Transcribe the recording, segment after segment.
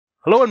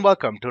Hello and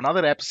welcome to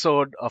another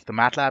episode of the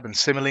MATLAB and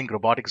Simulink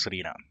robotics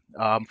arena.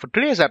 For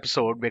today's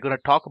episode, we're going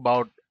to talk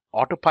about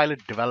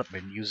autopilot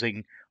development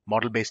using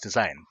model-based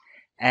design.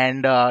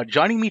 And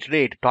joining me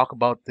today to talk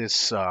about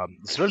this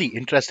really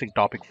interesting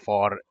topic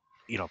for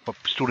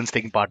students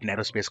taking part in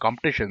aerospace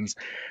competitions,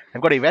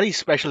 I've got a very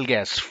special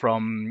guest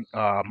from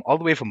all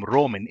the way from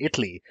Rome in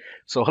Italy.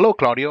 So hello,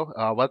 Claudio.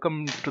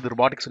 Welcome to the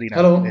robotics arena.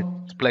 Hello,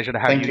 It's a pleasure to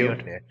have thank you here you.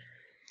 today.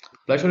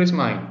 Pleasure is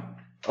mine.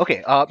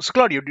 Okay, so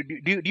Claudio,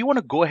 do you want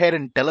to go ahead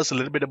and tell us a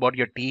little bit about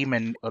your team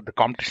and the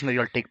competition that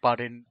you'll take part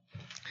in?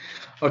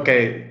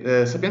 Okay,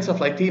 the Sapienza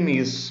Flight Team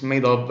is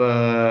made of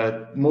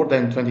more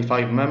than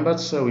 25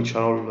 members, which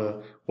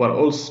are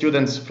all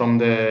students from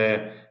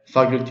the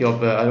Faculty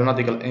of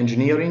Aeronautical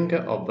Engineering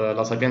of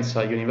La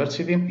Sapienza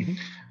University.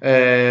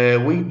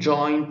 We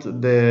joined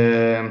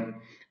the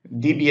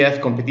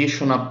DBF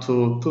competition up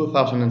to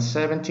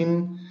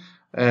 2017,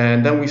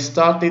 and then we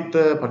started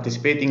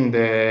participating in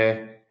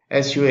the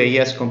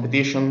SUAS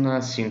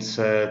competition since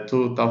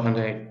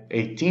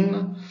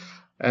 2018,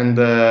 and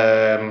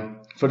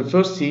for the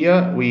first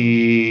year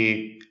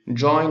we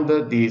joined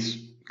this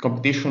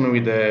competition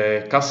with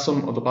a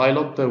custom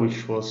autopilot,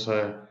 which was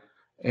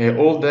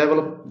all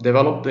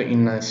developed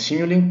in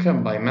Simulink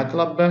by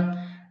MATLAB,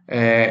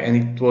 and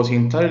it was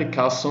entirely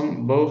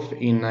custom both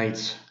in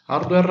its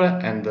hardware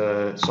and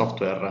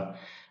software.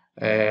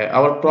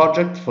 Our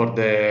project for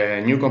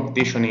the new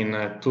competition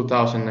in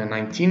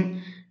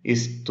 2019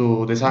 is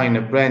to design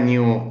a brand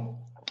new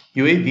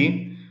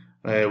UAV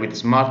with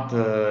smart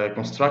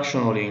construction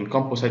only in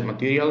composite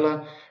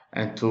material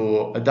and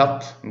to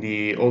adapt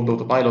the old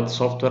autopilot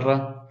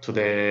software to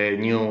the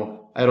new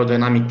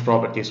aerodynamic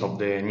properties of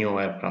the new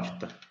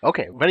aircraft.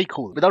 Okay, very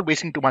cool. Without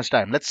wasting too much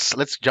time,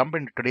 let's jump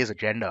into today's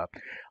agenda.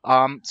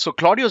 So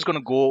Claudio is going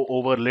to go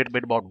over a little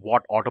bit about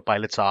what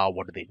autopilots are,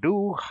 what do they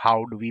do,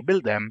 how do we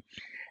build them,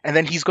 and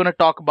then he's going to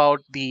talk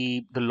about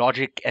the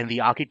logic and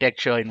the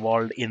architecture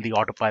involved in the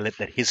autopilot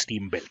that his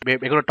team built. We're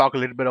going to talk a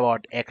little bit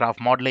about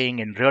aircraft modeling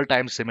and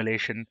real-time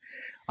simulation,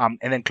 and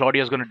then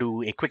Claudio is going to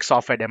do a quick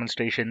software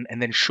demonstration and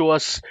then show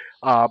us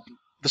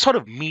the sort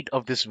of meat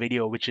of this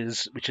video, which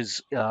is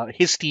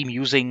his team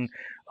using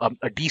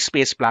a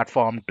D-space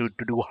platform to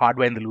do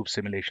hardware in the loop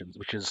simulations,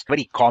 which is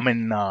very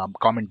common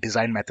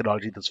design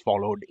methodology that's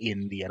followed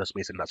in the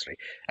aerospace industry.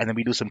 And then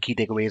we do some key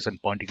takeaways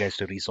and point you guys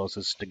to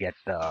resources to get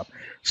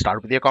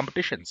started with your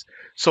competitions.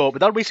 So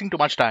without wasting too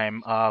much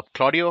time,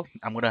 Claudio,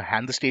 I'm going to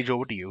hand the stage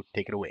over to you.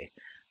 Take it away.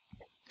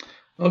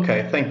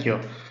 Okay, thank you.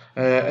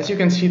 As you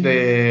can see,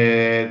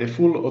 the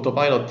full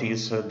autopilot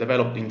is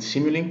developed in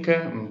Simulink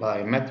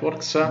by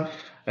MathWorks.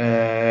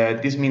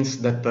 This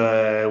means that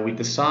we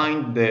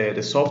designed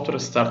the software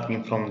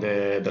starting from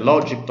the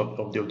logic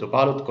of the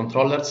autopilot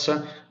controllers,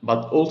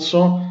 but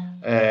also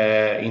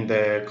in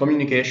the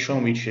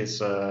communication which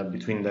is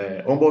between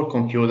the onboard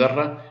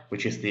computer,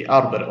 which is the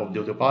hardware of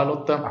the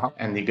autopilot,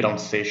 and the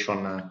ground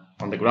station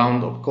on the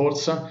ground, of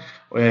course,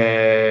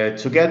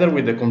 together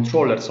with the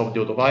controllers of the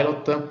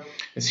autopilot.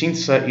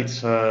 Since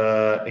it's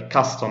a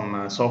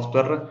custom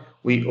software,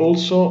 we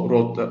also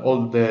wrote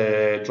all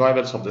the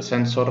drivers of the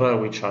sensor,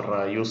 which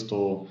are used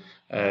to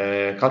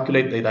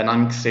calculate the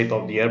dynamic state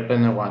of the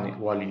airplane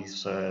while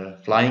it's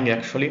flying,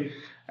 actually,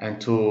 and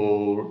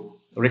to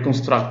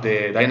reconstruct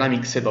the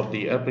dynamic state of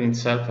the airplane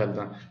itself and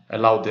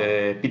allow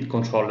the PID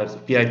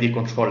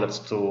controllers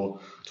to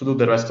do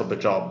the rest of the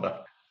job.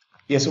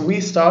 Yes, we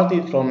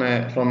started from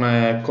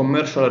a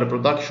commercial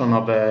reproduction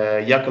of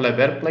a Yakolev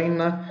airplane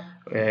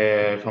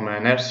from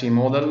an RC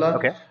model.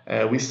 Okay.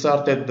 We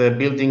started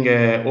building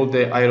all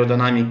the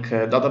aerodynamic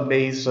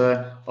database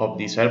of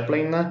this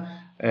airplane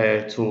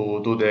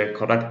to do the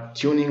correct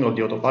tuning of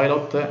the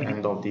autopilot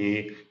and of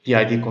the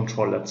PID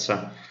controllers.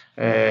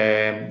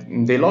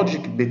 The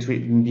logic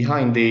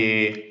behind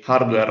the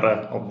hardware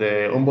of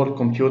the onboard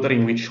computer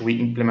in which we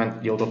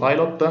implement the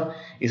autopilot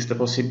is the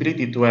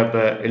possibility to have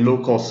a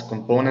low-cost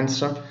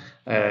components,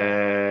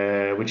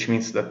 which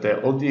means that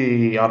all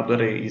the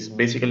hardware is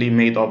basically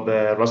made of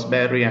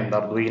Raspberry and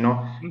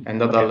Arduino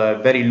and other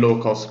very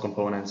low-cost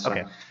components.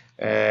 Okay.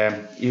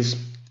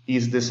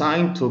 Is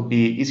designed to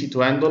be easy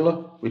to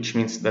handle, which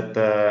means that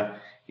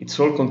it's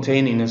all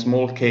contained in a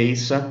small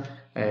case.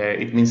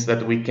 It means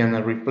that we can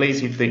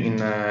replace it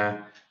in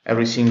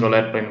every single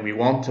airplane we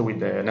want with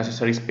the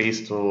necessary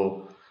space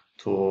to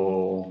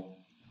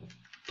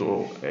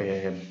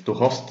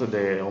host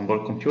the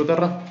onboard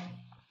computer.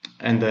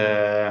 And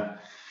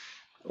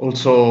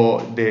also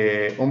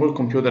the onboard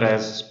computer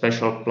has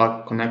special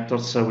plug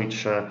connectors,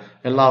 which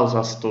allows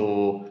us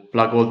to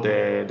plug all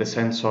the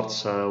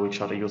sensors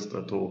which are used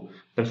to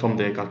perform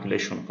the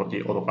calculation for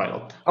the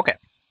autopilot. Okay.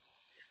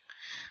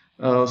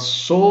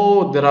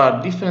 So there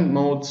are different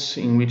modes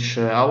in which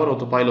our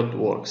autopilot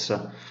works.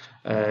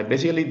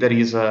 Basically, there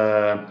is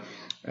a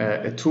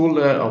tool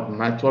of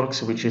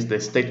MathWorks, which is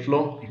the state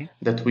flow,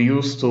 that we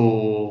use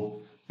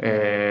to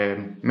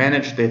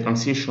manage the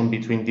transition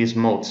between these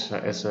modes,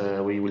 as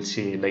we will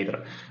see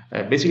later.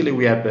 Basically,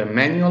 we have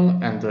manual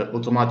and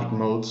automatic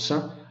modes,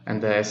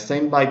 and a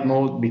standby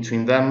mode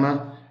between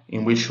them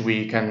in which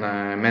we can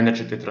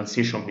manage the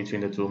transition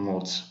between the two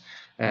modes.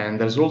 And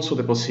there's also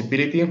the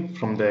possibility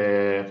from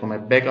a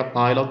backup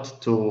pilot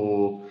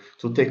to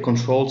take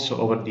controls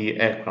over the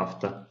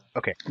aircraft.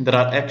 Okay. There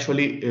are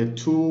actually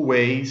two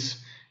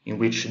ways in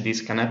which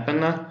this can happen.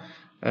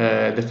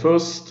 The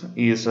first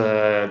is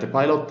the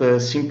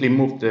pilot simply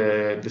move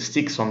the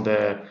sticks on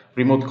the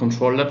remote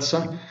controllers,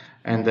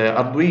 and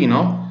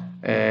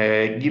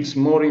Arduino gives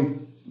more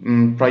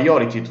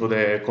priority to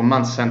the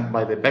command sent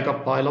by the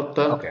backup pilot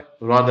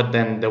rather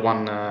than the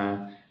one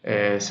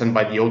sent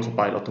by the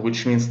autopilot,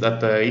 which means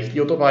that if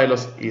the autopilot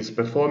is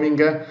performing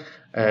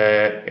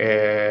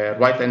a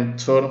right-hand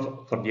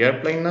turn for the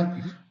airplane,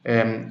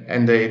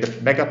 and the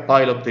backup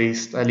pilot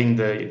is telling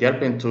the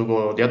airplane to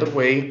go the other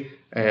way,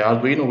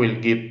 Arduino will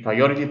give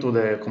priority to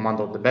the command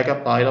of the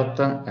backup pilot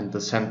and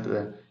to send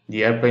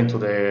the airplane to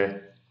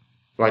the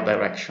right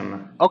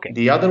direction. Okay.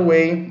 The other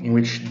way in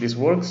which this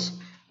works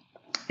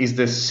is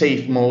the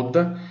safe mode,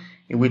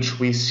 in which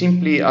we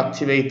simply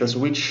activate a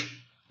switch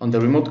on the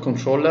remote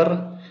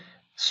controller.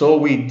 So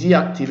we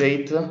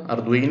deactivate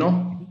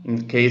Arduino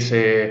in case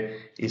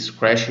is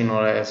crashing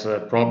or has a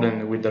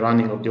problem with the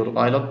running of the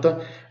autopilot,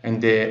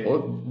 and the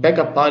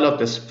backup pilot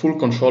has full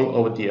control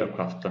over the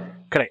aircraft.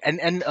 Correct.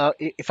 And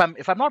if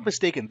I'm not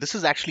mistaken, this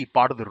is actually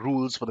part of the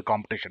rules for the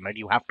competition, right?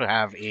 You have to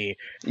have a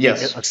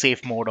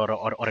safe mode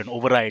or an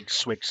override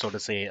switch, so to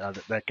say,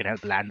 that can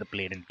help land the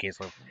plane in case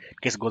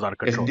it goes out of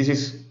control. Yes, this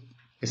is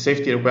a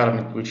safety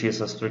requirement which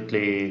is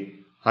strictly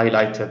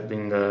highlighted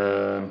in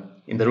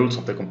the rules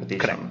of the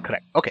competition.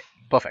 Correct. Okay,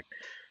 perfect.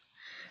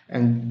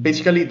 And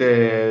basically,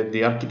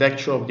 the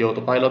architecture of the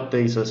autopilot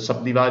is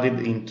subdivided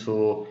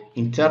into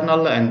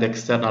internal and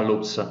external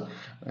loops,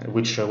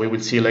 which we will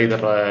see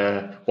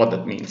later what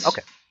that means.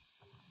 Okay.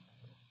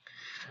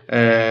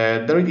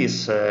 There it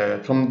is.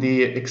 From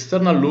the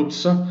external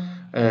loops,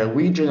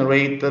 we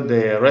generate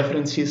the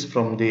references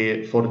for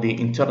the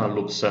internal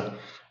loops.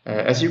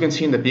 As you can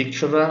see in the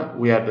picture,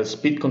 we have a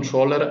speed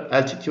controller,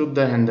 altitude,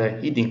 and a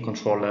heading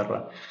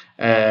controller.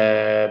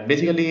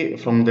 Basically,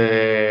 from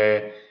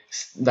the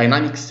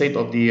dynamic state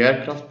of the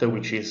aircraft,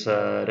 which is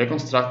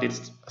reconstructed,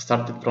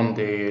 started from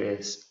the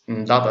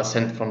data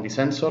sent from the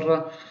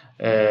sensor,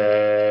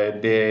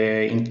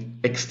 the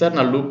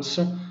external loops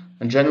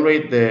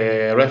generate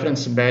the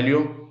reference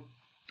value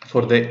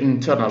for the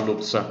internal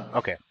loops,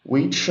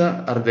 which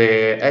are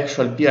the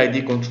actual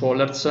PID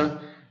controllers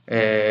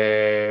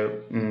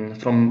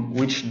from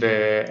which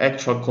the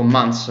actual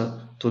commands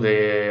to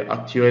the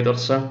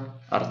actuators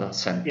are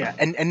sent. Yeah,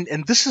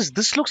 and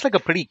this looks like a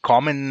pretty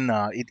common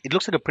it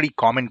looks like a pretty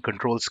common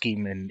control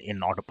scheme in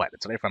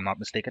autopilots, right? If I'm not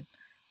mistaken.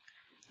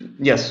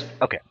 Yes.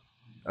 Okay.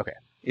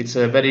 It's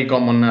a very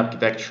common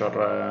architecture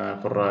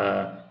for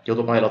the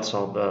autopilots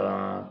of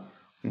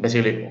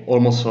basically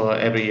almost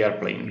every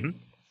airplane. Mm-hmm.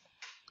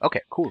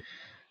 Okay, cool.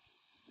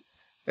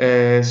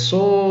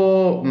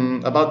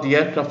 About the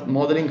aircraft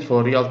modeling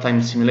for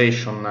real-time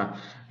simulation,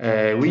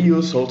 we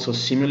use also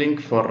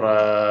Simulink for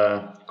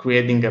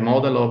creating a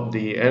model of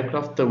the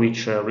aircraft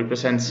which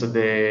represents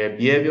the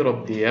behavior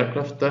of the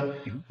aircraft,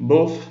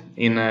 both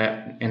in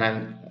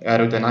an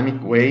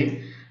aerodynamic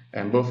way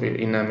and both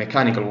in a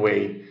mechanical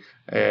way.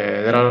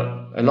 There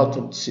are a lot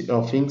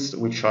of things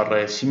which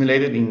are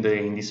simulated in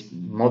this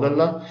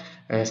model,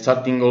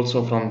 starting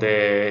also from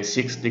the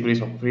 6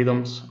 degrees of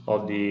freedoms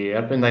of the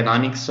airplane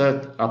dynamics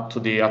up to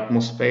the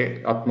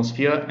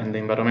atmosphere and the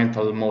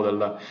environmental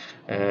model.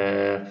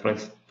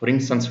 For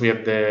instance, we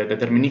have the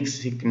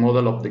deterministic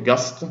model of the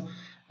gust,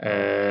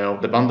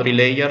 of the boundary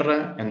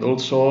layer, and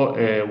also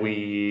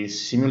we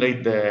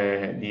simulate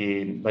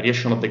the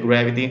variation of the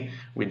gravity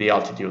with the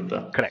altitude.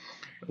 Correct.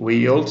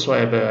 We also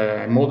have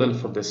a model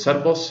for the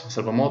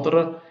servo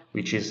motor,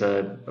 which is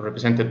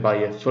represented by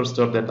a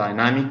first-order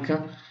dynamic,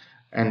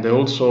 and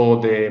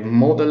also the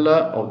model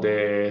of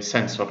the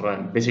sensor,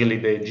 basically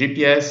the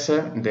GPS,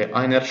 the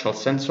inertial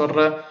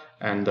sensor,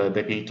 and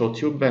the pitot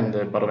tube and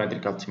the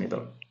barometric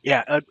altimeter.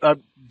 Yeah,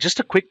 just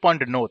a quick point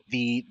to note: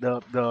 the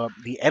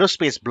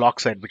aerospace block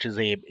set, which is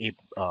a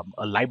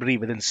library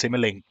within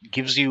Simulink,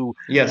 gives you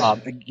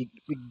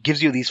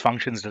gives you these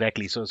functions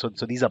directly. So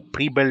these are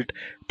pre-built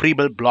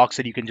blocks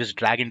that you can just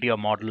drag into your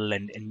model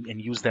and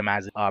use them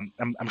as.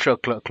 I'm sure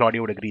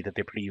Claudio would agree that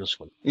they're pretty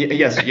useful.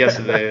 Yes.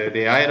 the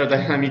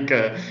aerodynamic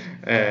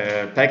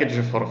package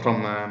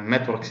from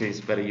MathWorks is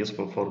very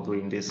useful for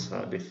doing these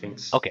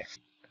things. Okay.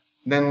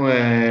 Then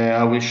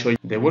I will show you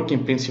the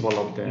working principle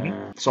of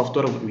the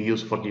software we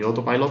use for the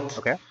autopilot.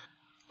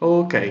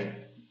 Okay.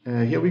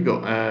 Here we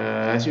go.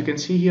 As you can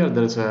see here,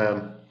 there's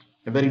a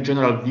very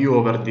general view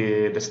over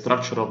the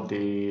structure of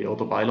the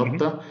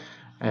autopilot.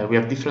 We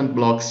have different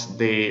blocks.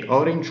 The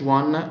orange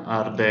one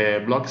are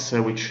the blocks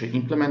which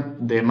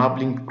implement the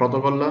MAVLink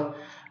protocol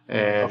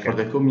for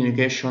the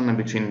communication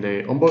between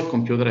the onboard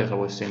computer, as I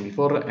was saying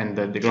before, and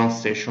the ground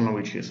station,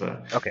 which is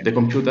the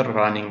computer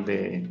running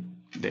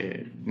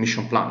the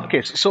mission planner.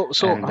 Okay, so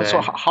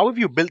how have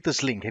you built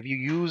this link? Have you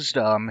used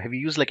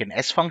like an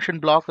S function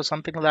block or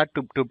something like that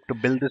to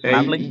build this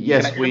MAVLink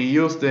yes, connection? we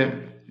use the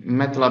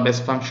MATLAB S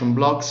function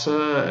blocks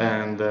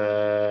and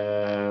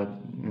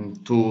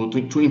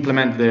to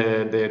implement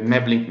the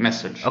MAVLink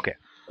message. Okay,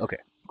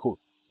 cool.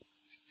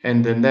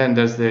 And then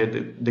there's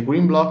the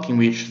green block, in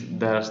which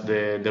there's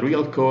the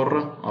real core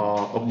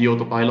of the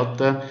autopilot,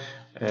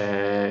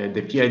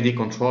 the PID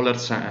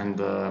controllers, and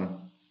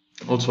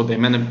also the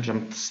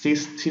management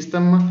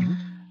system.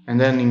 And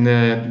then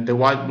in the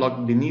white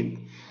block beneath,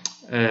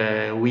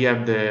 we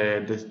have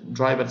the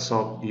drivers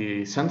of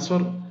the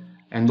sensor,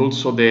 and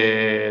also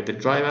the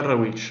driver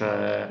which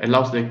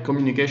allows the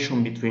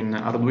communication between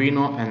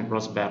Arduino and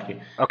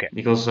Raspberry. Okay.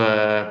 Because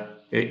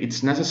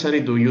it's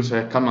necessary to use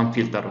a Kalman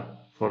filter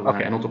for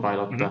an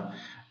autopilot.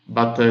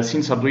 But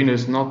since Arduino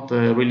is not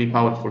really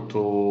powerful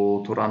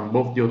to run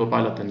both the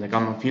autopilot and the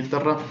Kalman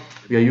filter,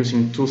 we are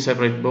using two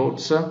separate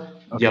boards,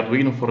 the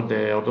Arduino for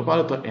the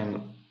autopilot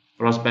and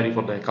Raspberry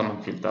for the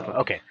Kalman filter.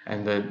 Okay.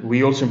 And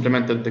we also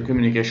implemented the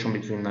communication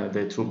between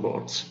the two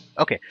boards.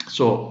 Okay.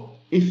 So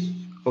if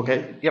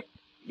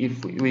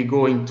we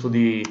go into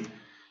the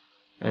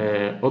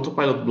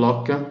autopilot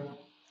block,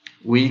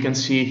 we can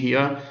see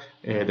here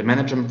the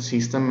management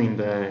system in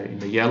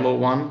the yellow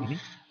one,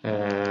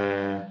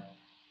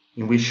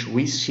 in which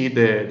we see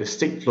the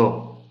state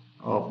flow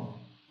of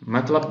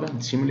MATLAB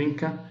and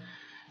Simulink.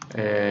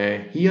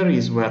 Here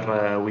is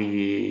where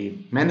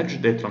we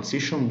manage the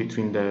transition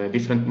between the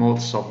different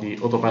modes of the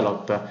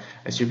autopilot.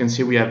 As you can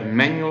see, we have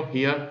manual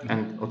here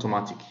and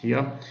automatic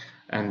here,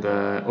 and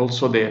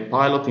also the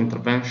pilot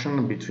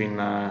intervention between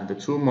the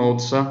two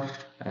modes.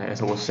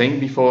 As I was saying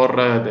before,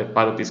 the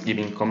pilot is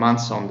giving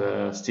commands on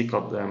the stick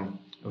of the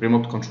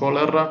remote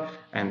controller,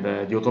 and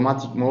the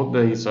automatic mode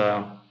is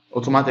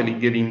automatically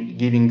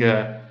giving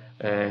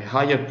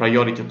higher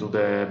priority to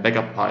the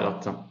backup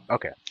pilot.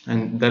 Okay.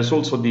 And there's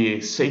also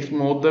the safe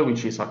mode,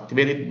 which is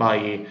activated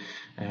by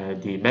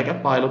the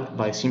backup pilot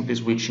by simply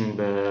switching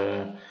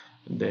the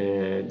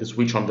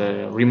switch on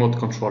the remote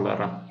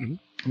controller.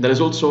 There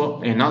is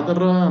also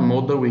another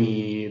mode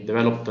we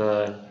developed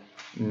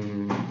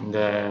in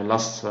the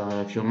last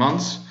few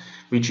months,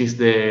 which is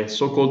the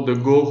so-called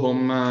go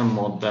home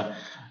mode.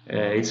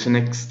 It's an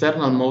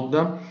external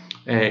mode.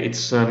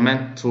 It's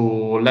meant to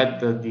let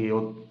the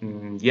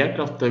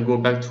aircraft go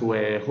back to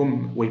a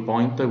home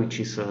waypoint, which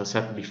is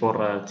set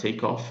before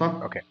takeoff.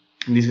 Okay.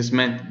 This is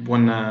meant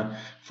when,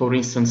 for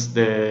instance,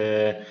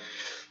 the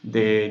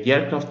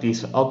aircraft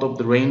is out of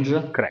the range.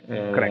 Correct.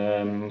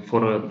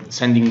 For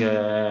sending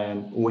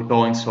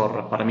waypoints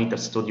or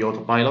parameters to the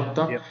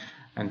autopilot.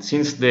 And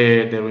since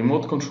the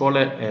remote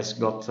controller has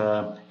got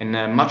a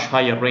much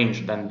higher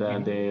range than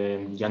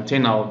the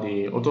antenna of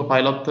the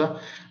autopilot,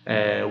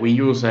 we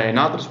use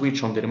another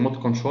switch on the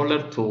remote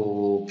controller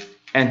to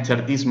enter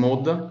this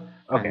mode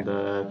and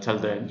tell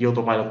the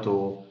autopilot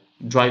to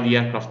drive the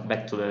aircraft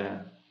back to the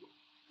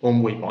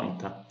home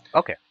waypoint.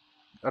 Okay.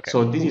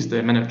 So this is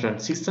the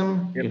management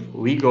system. If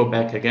we go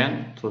back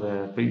again to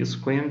the previous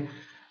screen,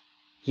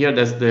 here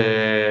there's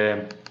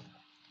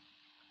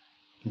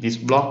this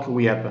block.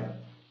 We have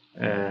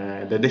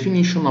the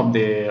definition of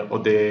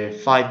the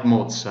 5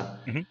 modes.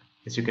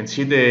 As you can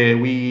see,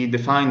 we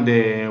define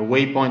the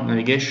waypoint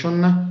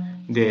navigation,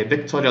 the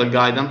vectorial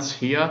guidance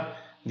here,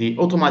 the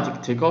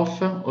automatic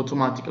takeoff,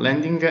 automatic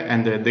landing,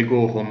 and the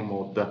go home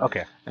mode.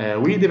 Okay.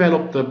 We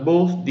developed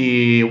both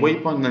the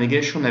waypoint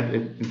navigation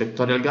and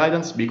vectorial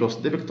guidance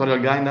because the vectorial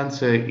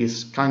guidance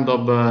is kind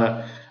of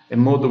a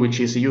mode which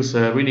is used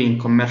really in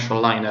commercial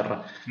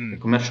liner,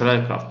 commercial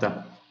aircraft.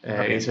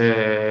 It's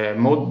a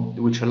mode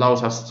which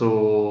allows us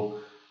to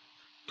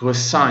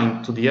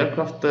assign to the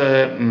aircraft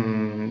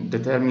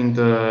determined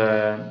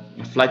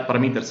flight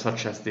parameters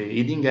such as the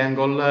heading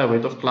angle,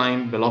 rate of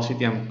climb,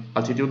 velocity, and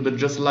altitude,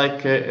 just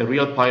like a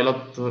real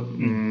pilot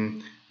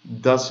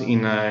does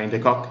in the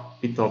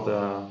cockpit of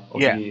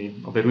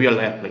a real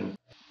airplane.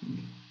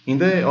 In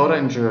the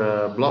orange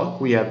block,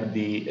 we have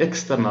the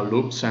external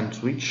loops and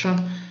switch.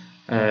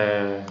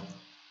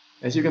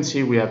 As you can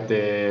see, we have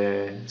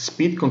the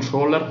speed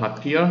controller up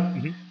here,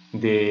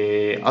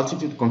 the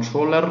altitude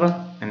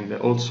controller, and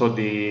also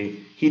the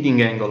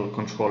heading angle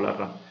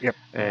controller.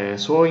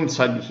 So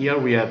inside here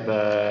we have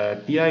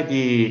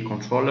PID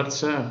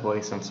controllers. For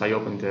instance, I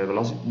opened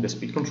the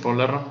speed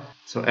controller.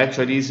 So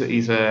actually this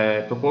is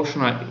a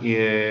proportional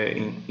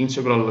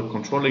integral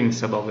controller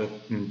instead of a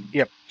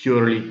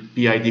purely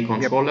PID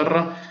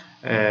controller,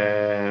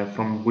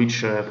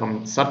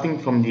 starting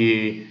from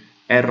the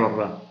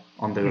error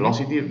on the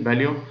velocity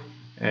value,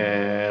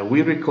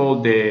 we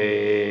recall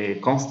the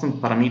constant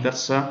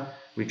parameters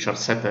which are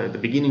set at the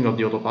beginning of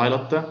the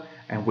autopilot,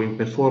 and we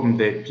perform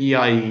the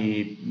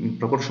PI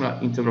proportional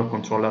integral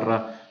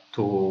controller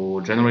to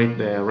generate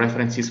the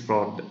references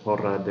for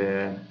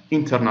the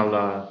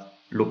internal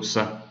loops,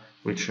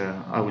 which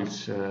I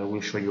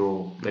will show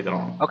you later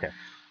on. Okay.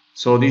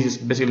 So this is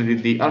basically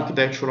the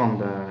architecture on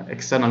the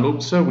external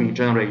loops. We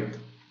generate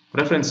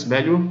reference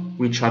value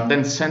which are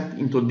then sent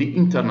into the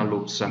internal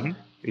loops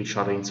which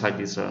are inside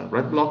this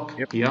red block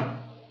Yep. here.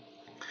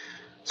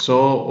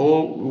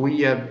 So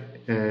we have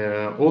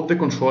all the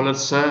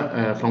controllers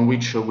from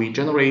which we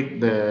generate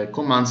the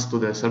commands to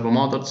the servo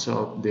motors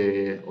of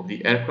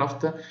the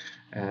aircraft.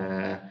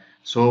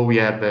 So we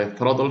have a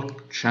throttle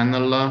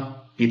channel,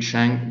 pitch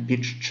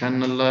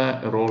channel,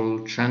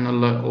 roll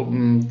channel.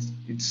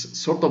 It's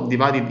sort of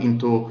divided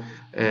into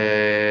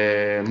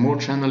more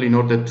channel in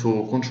order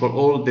to control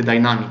all the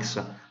dynamics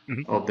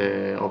of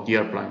the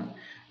airplane.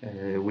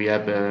 We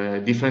have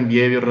different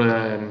behavior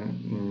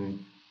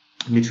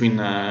between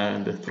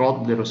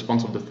the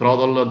response of the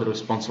throttle, the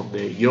response of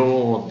the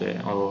yaw,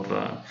 or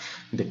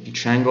the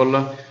pitch angle.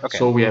 Okay.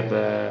 So we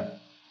have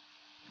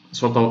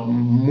sort of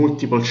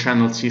multiple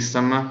channel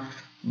system,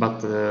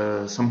 but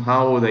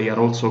somehow they are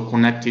also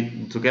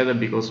connected together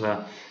because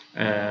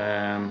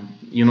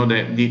you know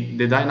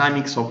the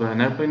dynamics of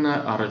an airplane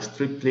are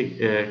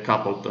strictly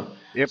coupled.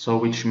 Yep. So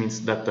which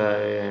means that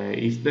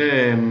if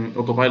the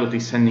autopilot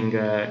is sending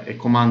a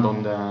command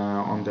on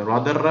the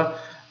rudder,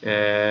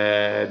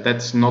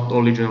 that's not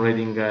only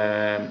generating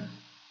a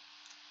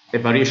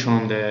variation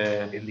on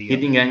the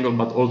heading angle,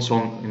 but also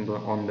on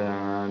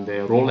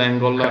the roll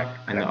angle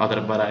and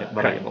other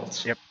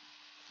variables. Yep.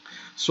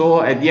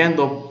 So at the end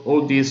of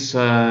all these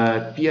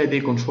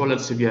PID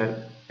controllers, we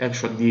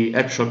have the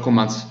actual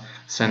commands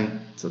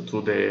sent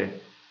to the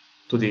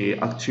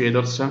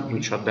actuators,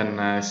 which are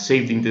then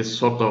saved in this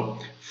sort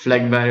of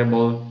flag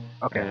variable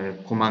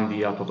command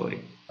repository.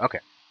 Okay.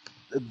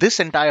 This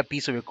entire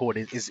piece of your code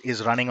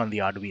is running on the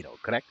Arduino,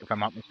 correct? If I'm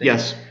not mistaken.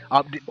 Yes.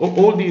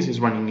 All this is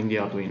running in the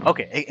Arduino.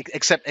 Okay,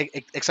 except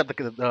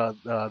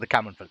the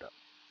Cameron filter.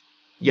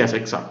 Yes,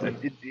 exactly.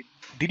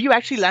 Did you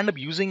actually land up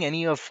using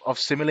any of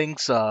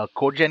Simulink's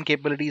code gen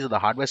capabilities or the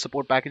hardware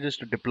support packages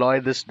to deploy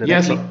this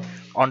directly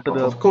onto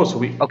the? Of course,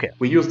 we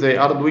use the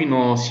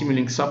Arduino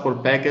Simulink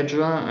support package,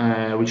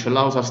 which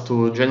allows us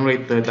to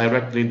generate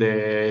directly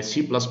the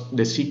C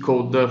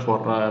code for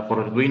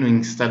Arduino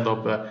instead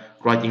of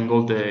writing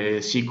all the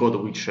C code,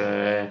 which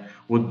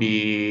would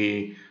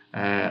be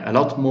a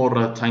lot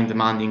more time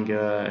demanding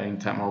in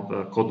terms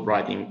of code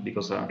writing,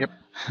 because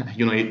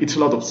you know, it's a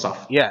lot of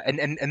stuff. Yeah,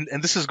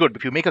 and this is good.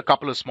 If you make a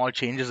couple of small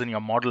changes in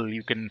your model,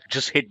 you can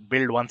just hit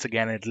build once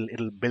again.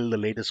 It'll build the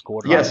latest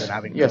code rather than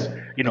having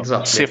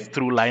to sift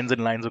through lines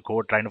and lines of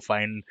code trying to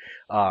find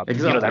you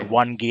know, that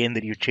one gain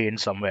that you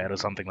changed somewhere or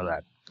something like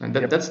that. And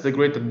that's the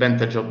great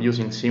advantage of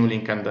using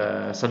Simulink and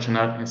such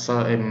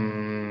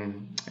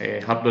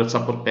a hardware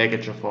support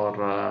package for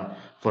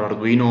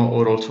Arduino,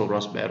 or also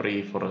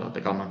Raspberry for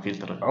the Kalman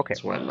filter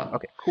as well.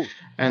 Okay, cool.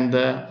 And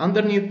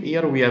underneath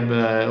here we have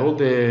all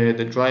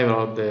the driver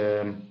of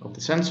the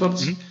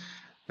sensors,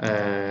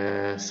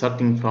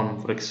 starting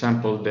from, for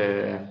example,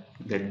 the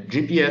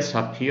GPS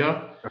up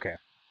here.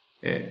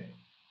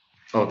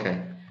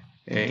 Okay.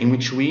 In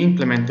which we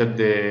implemented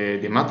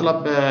the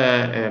MATLAB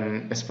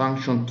as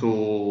function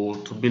to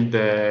build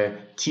the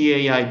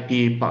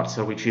TAIP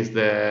parser, which is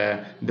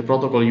the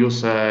protocol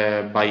used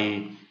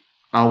by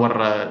our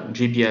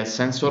GPS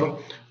sensor.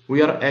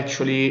 We are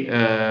actually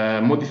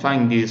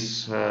modifying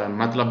this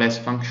MATLAB as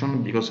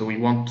function because we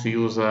want to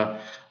use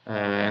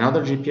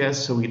another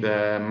GPS with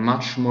a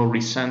much more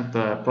recent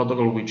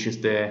protocol, which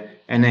is the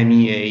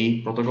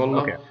NMEA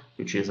protocol,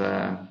 which is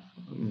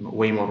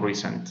way more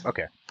recent.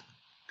 Okay.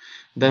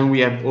 Then we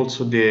have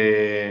also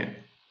the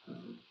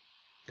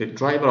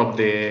driver of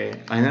the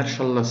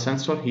inertial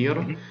sensor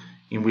here,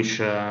 in which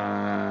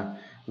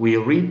we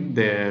read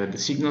the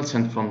signal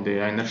sent from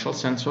the inertial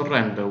sensor,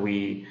 and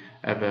we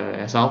have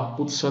as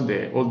outputs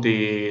all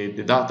the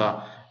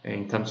data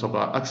in terms of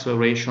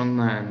acceleration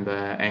and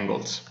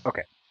angles.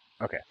 Okay.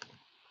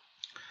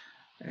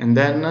 And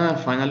then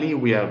finally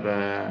we have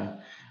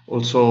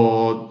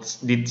also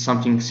did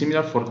something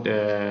similar for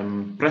the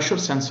pressure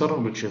sensor,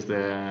 which is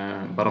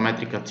the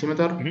barometric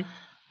altimeter,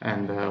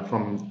 and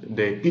from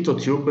the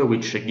pitot tube,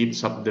 which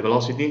gives up the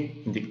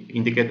velocity,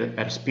 indicate the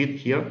airspeed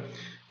here,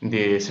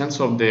 the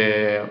sensor of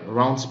the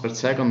rounds per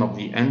second of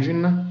the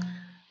engine,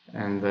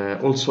 and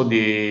also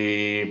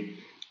the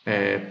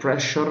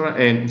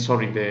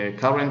the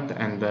current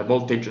and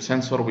voltage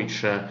sensor,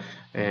 which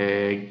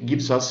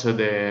gives us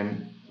the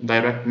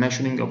direct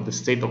measuring of the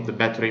state of the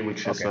battery,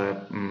 which is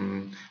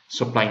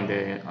supplying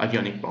the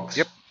avionic box,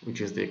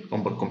 which is the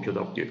onboard computer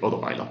of the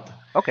autopilot.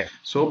 Okay.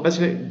 So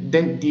basically,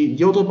 then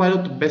the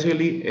autopilot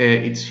basically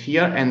it's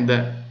here and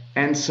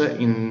ends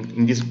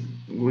in this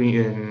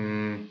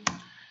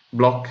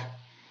block,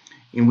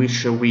 in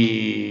which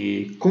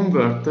we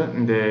convert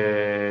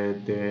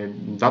the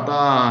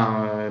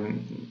data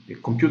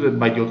computed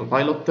by the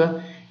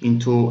autopilot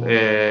into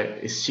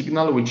a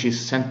signal which is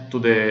sent to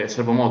the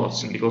servo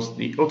motors, because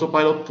the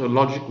autopilot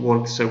logic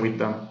works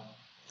with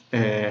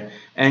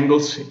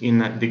angles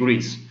in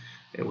degrees,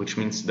 which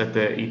means that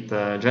it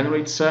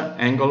generates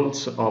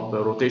angles of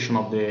rotation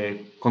of the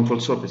control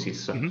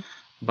surfaces.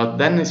 But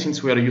then,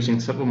 since we are using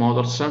servo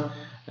motors,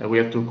 we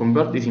have to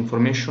convert this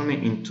information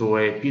into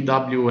a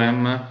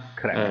PWM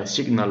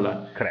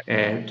signal. Correct.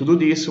 To do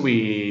this,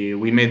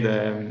 we made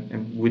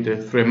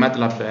through a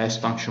MATLAB S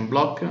function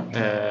block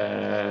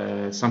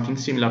something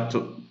similar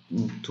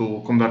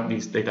to convert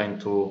this data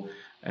into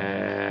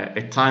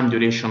a time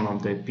duration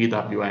of the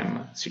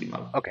PWM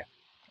signal. Okay.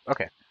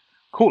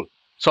 Cool.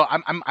 So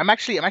I'm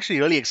actually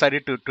really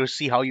excited to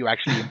see how you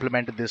actually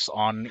implemented this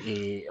on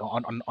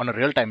a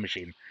real-time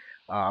machine.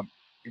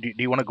 Do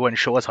you want to go and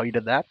show us how you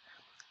did that?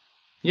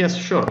 Yes,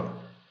 sure.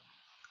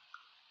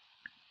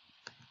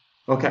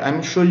 Okay,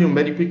 I'm showing you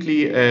very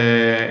quickly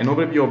an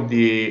overview of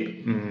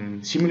the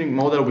Simulink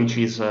model, which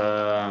is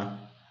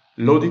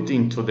loaded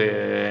into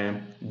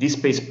the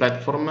DSpace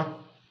platform.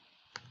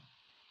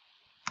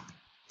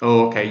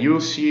 Okay,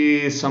 you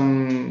see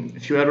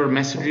few error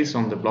messages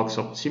on the blocks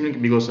of Simulink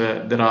because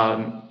there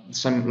are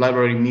some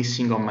library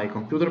missing on my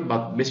computer,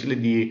 but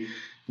basically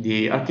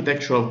the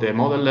architecture of the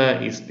model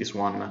is this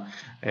one.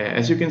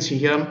 As you can see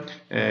here,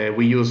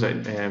 we use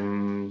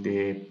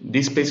the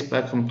DSpace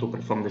platform to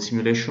perform the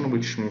simulation,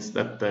 which means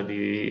that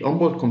the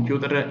onboard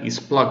computer is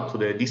plugged to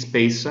the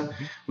DSpace,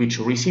 which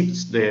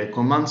receives the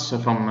commands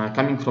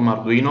coming from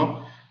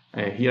Arduino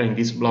here in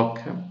this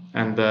block,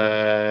 and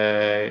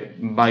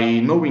by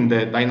knowing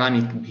the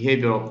dynamic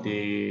behavior of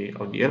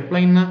the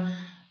airplane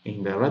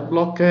in the red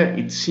block,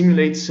 it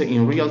simulates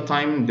in real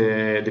time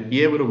the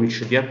behavior which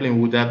the airplane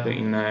would have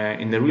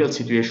in the real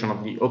situation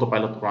of the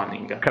autopilot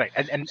running. Correct.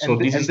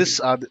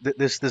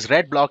 This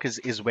red block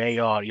is where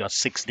your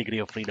 6 degree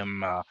of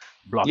freedom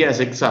block yes,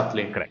 is.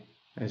 Exactly. Correct.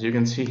 As you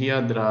can see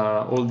here, there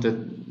are all the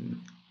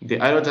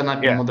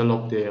aerodynamic model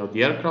of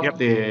the aircraft,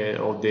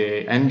 of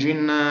the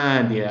engine,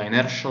 the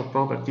inertial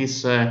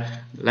properties,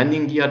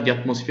 landing gear, the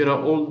atmosphere,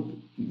 all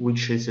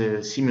which is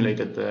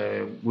simulated,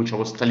 which I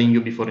was telling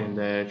you before in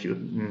the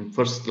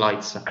first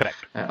slides. Correct.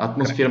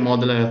 Atmosphere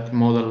model,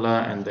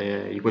 and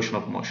the equation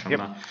of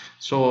motion.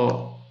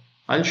 So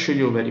I'll show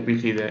you very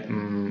quickly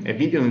a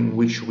video in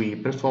which we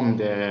perform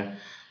the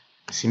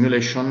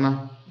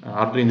simulation,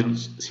 Arduino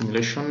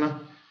simulation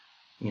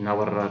in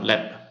our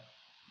lab.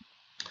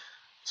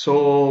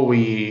 So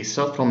we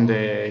start from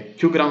the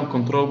Q-ground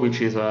control,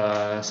 which is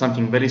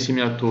something very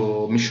similar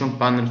to mission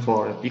panel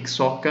for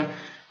PICSOC.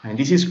 And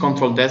this is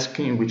control desk,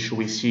 in which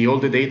we see all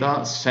the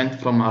data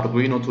sent from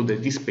Arduino to the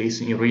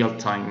DSpace in real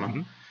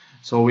time.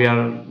 So we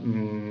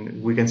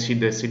can see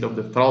the state of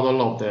the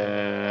throttle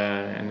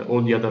and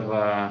all the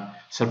other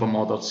servo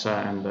motors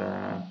and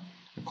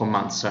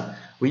commands.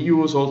 We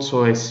use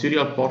also a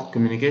serial port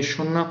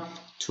communication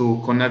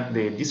to connect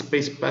the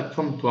DSpace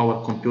platform to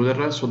our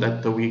computer, so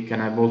that we can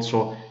have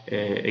also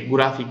a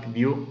graphic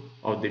view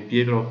of the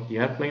behavior of the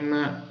airplane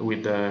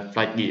with the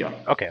flight gear,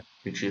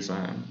 which is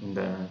in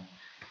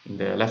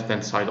the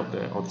left-hand side of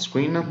the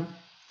screen.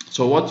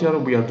 So what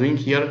we are doing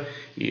here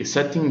is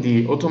setting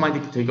the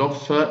automatic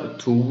takeoff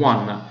to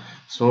 1.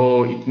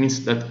 So it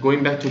means that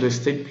going back to the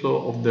state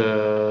flow of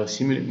the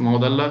Simulink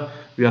model,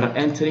 we are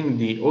entering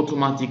the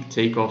automatic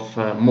takeoff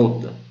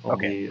mode of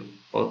the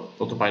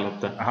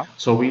autopilot.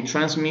 So we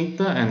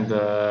transmit, and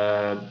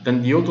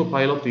then the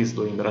autopilot is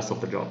doing the rest of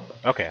the job.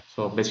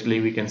 So basically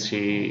we can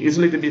see it's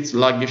a little bit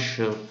sluggish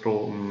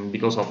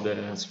because of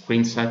the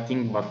screen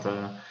setting, but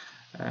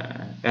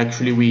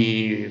actually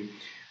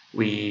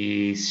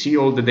we see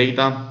all the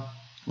data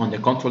on the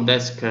control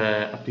desk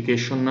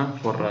application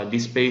for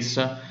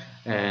DSpace,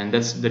 and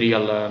that's the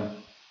real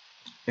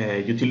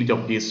utility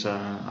of this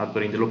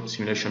Arduino Loop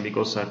simulation,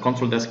 because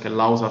control desk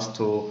allows us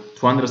to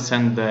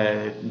understand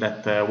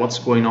that what's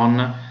going on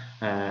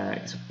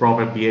is a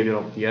proper behavior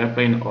of the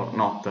airplane or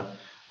not.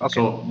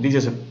 So this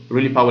is a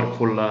really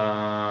powerful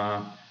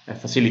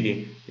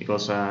facility,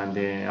 because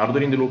the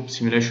Arduino Loop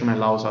simulation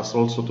allows us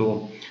also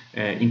to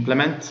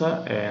implement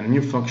a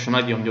new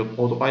functionality on the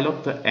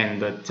autopilot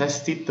and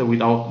test it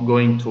without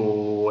going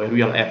to a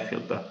real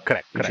airfield,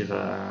 which is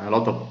a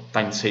lot of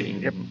time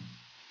saving.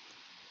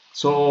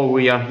 So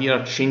we are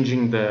here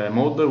changing the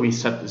mode. We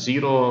set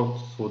 0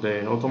 to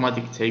the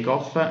automatic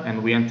takeoff,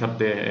 and we enter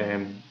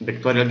the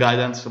vectorial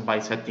guidance by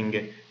setting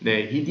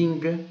the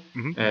heading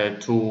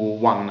to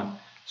 1.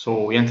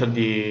 So we enter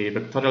the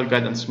vectorial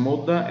guidance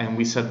mode, and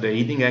we set the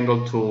heading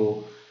angle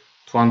to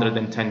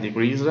 210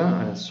 degrees.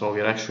 So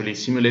we are actually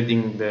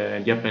simulating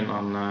the airplane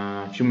on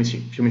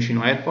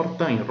Fiumicino Airport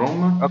in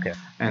Rome,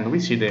 and we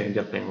see the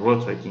airplane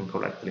rotating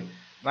correctly.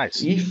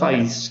 Nice. If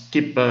I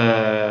skip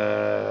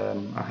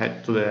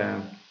ahead to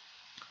the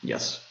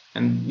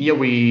and here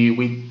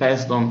we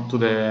passed on to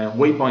the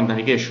waypoint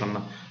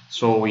navigation.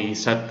 So we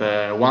set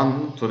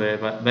 1 to the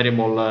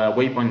variable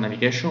waypoint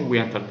navigation. We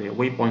enter the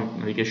waypoint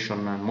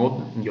navigation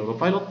mode in the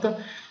autopilot,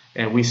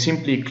 and we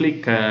simply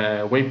click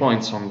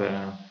waypoints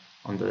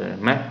on the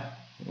map,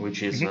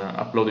 which is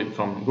uploaded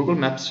from Google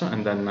Maps,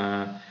 and then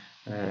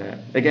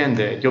again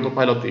the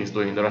autopilot is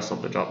doing the rest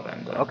of the job,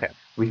 and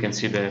we can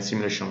see the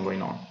simulation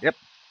going on.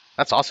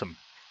 That's awesome.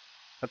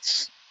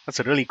 That's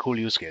a really cool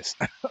use case.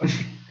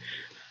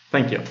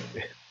 Thank you.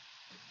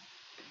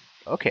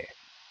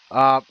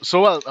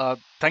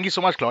 Thank you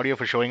so much, Claudio,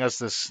 for showing us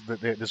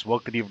this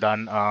work that you've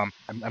done.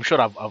 I'm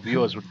sure our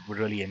viewers would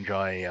really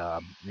enjoy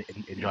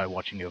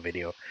watching your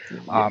video.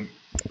 Yeah.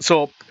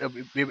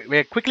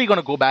 We're quickly going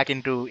to go back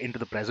into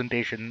the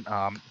presentation,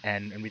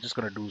 and we're just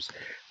going to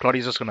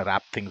Claudio's just going to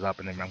wrap things up,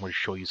 and then I'm going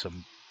to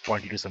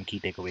point you to some key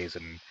takeaways,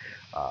 and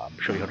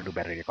show you how to do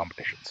better in your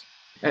competitions.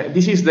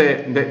 This is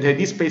the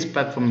D-Space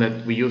platform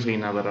that we use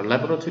in our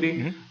laboratory.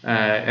 Mm-hmm.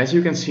 As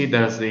you can see,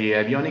 there's the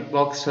avionic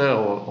box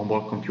or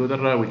onboard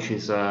computer, which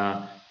is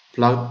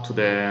plugged to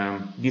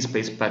the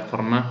D-Space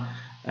platform.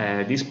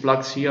 These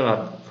plugs here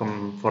are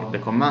for the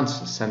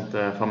commands sent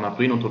from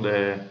Arduino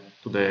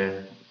to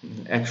the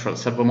actual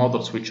servo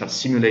motors, which are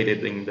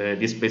simulated in the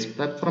D-Space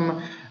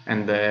platform.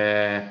 And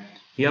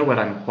here, where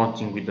I'm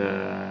pointing with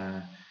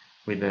the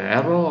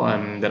arrow,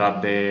 and there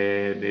are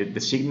the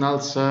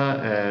signals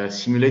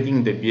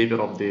simulating the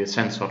behavior of the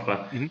sensor,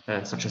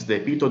 such as the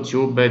pitot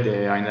tube,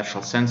 the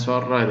inertial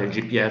sensor, the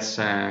GPS,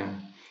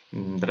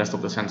 and the rest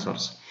of the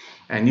sensors.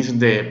 And this is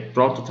the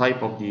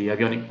prototype of the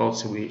avionic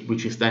box,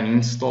 which is then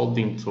installed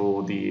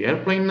into the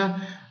airplane,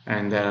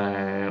 and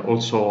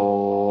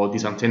also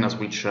these antennas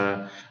which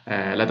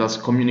let us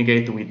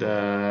communicate with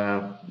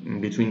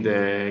between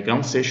the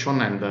ground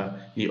station and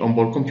the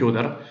onboard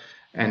computer.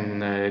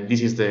 And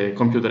this is the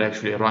computer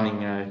actually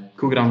running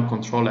Q-ground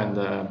control and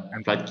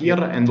flight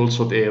gear, and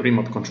also the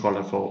remote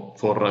controller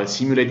for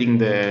simulating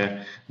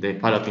the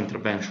pilot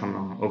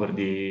intervention over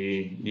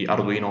the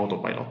Arduino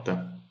Autopilot.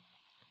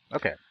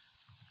 Okay.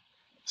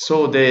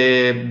 So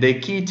the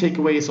key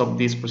takeaways of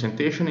this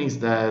presentation is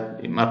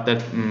that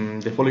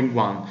the following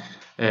one.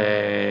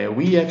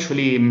 We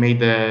actually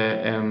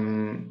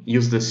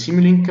use the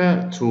Simulink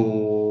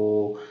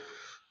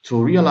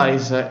to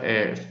realize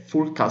a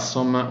full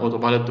custom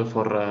autopilot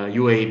for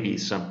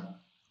UAVs.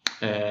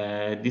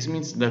 This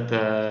means that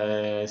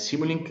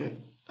Simulink,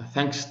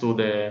 thanks to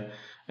the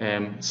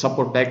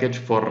support package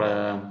for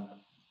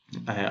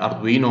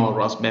Arduino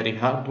Raspberry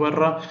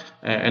hardware,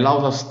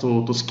 allows us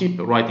to skip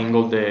writing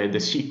all the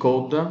C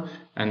code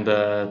and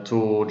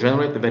to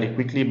generate very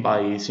quickly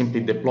by simply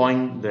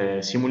deploying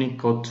the Simulink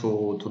code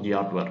to the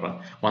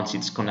hardware once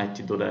it's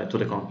connected to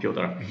the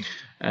computer.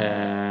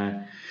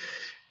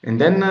 And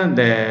then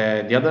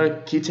the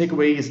other key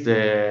takeaway is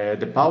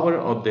the power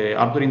of the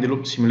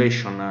hardware-in-the-loop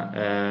simulation.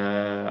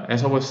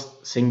 As I was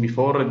saying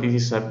before, this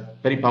is a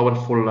very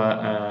powerful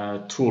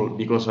tool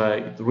because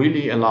it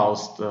really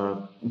allows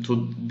to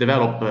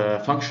develop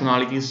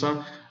functionalities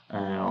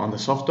on the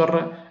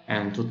software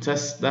and to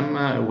test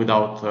them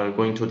without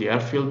going to the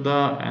airfield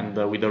and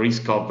with the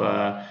risk of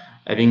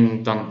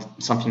having done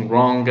something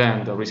wrong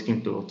and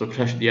risking to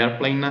crash the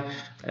airplane.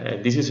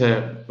 This is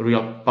a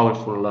real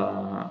powerful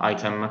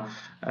item.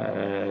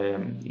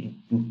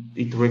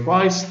 It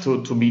requires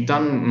to be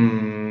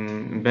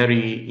done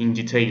very in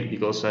detail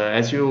because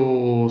as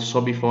you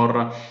saw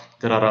before,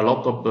 there are a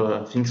lot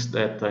of things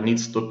that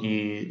needs to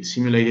be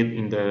simulated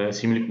in the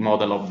Simulink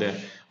model of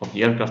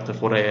the aircraft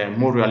for a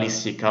more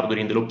realistic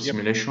hardware-in-the-loop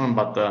simulation.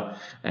 But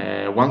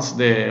once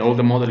all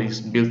the model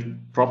is built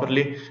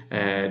properly,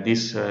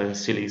 this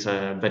still is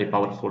a very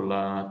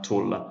powerful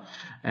tool.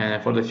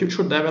 For the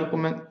future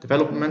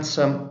developments,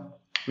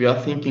 we are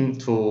thinking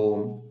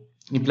to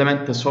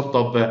implement a sort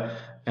of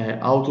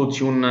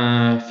auto-tune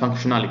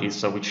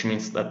functionalities, which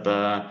means that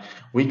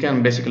we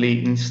can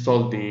basically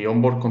install the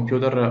onboard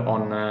computer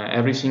on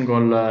every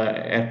single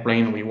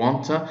airplane we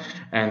want,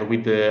 and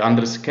with the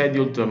under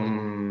scheduled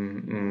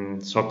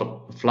sort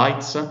of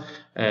flights,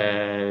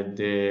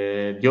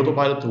 the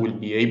autopilot will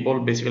be able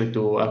basically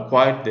to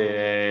acquire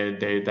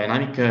the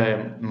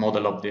dynamic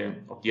model of the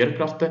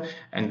aircraft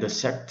and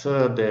set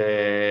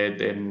the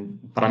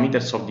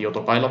parameters of the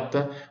autopilot,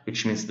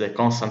 which means the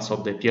constants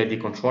of the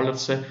PID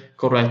controllers,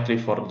 correctly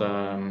for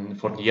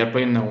the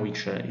airplane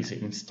which is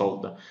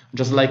installed,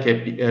 just like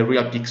a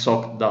real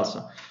PIC-SOC does.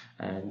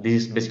 This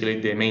is basically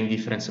the main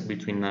difference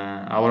between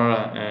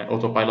our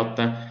autopilot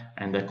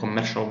and a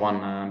commercial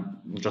one,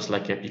 just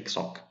like a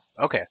PIC-SOC.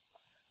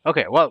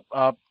 Okay. Well,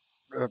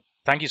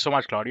 thank you so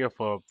much, Claudio,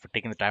 for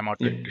taking the time out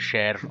to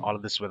share all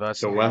of this with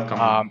us. You're welcome.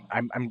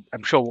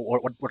 I'm sure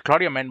what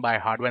Claudio meant by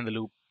hardware in the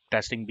loop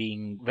testing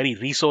being very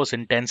resource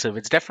intensive.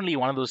 It's definitely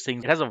one of those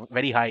things. It has a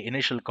very high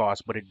initial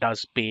cost, but it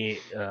does pay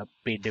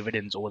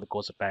dividends over the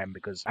course of time,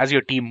 because as your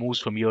team moves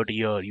from year to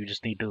year, you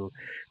just need to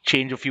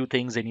change a few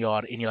things in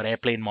your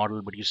airplane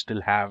model, but you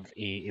still have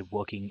a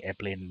working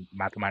airplane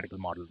mathematical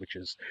model, which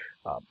is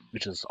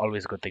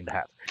always a good thing to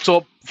have.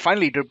 So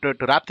finally, to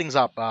wrap things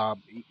up,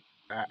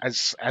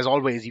 as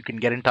always, you can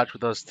get in touch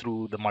with us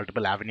through the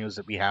multiple avenues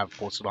that we have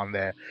posted on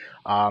there.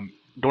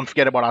 Don't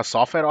forget about our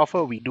software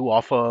offer. We do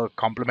offer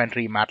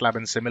complimentary MATLAB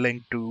and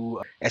Simulink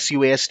to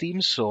SUAS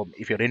teams. So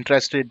if you're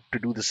interested to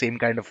do the same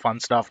kind of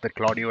fun stuff that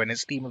Claudio and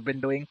his team have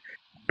been doing,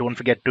 don't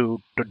forget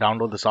to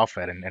download the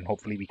software, and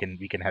hopefully we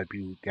can help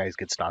you guys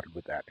get started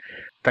with that.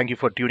 Thank you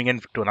for tuning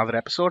in to another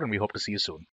episode, and we hope to see you soon.